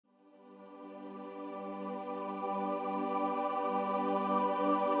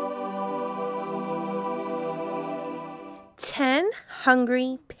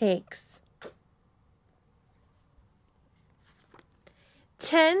Hungry Pigs.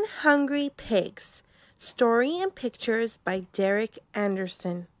 10 Hungry Pigs. Story and pictures by Derek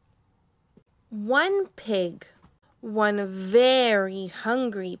Anderson. One pig. One very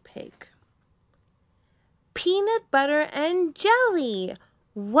hungry pig. Peanut butter and jelly.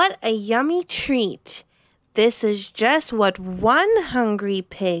 What a yummy treat. This is just what one hungry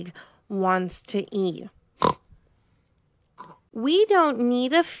pig wants to eat. We don't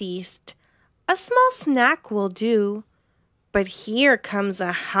need a feast. A small snack will do. But here comes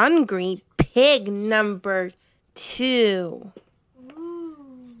a hungry pig number 2.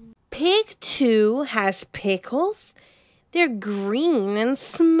 Pig 2 has pickles. They're green and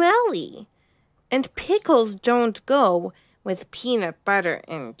smelly. And pickles don't go with peanut butter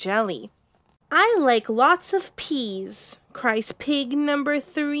and jelly. I like lots of peas, cries pig number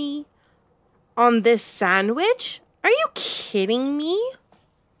 3. On this sandwich? Are you kidding me?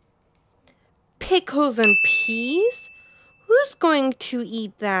 Pickles and peas? Who's going to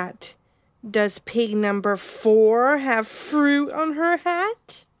eat that? Does pig number 4 have fruit on her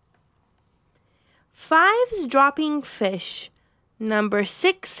hat? 5's dropping fish. Number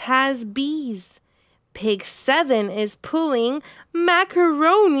 6 has bees. Pig 7 is pulling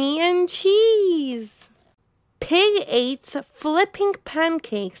macaroni and cheese. Pig 8's flipping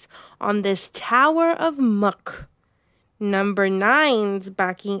pancakes on this tower of muck. Number 9's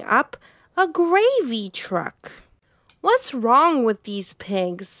backing up a gravy truck. What's wrong with these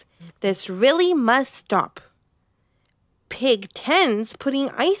pigs? This really must stop. Pig 10's putting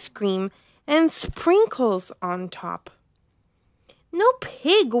ice cream and sprinkles on top. No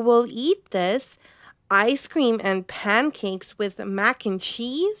pig will eat this. Ice cream and pancakes with mac and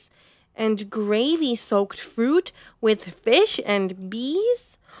cheese, and gravy-soaked fruit with fish and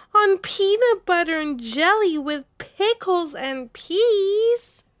bees, on peanut butter and jelly with pickles and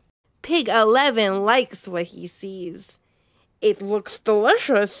peas. Pig 11 likes what he sees. It looks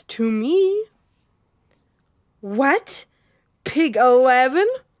delicious to me. What? Pig 11?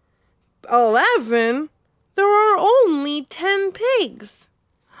 11? There are only 10 pigs.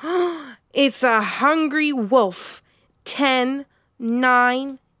 It's a hungry wolf. 10,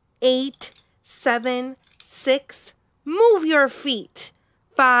 9, 8, 7, 6. Move your feet.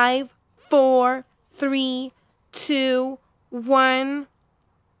 5, 4, 3, 2, 1.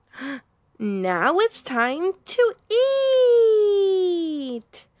 Now it's time to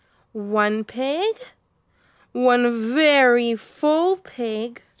eat. One pig. One very full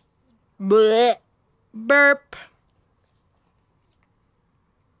pig. Bleh. Burp.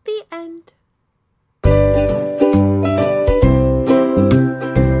 The end.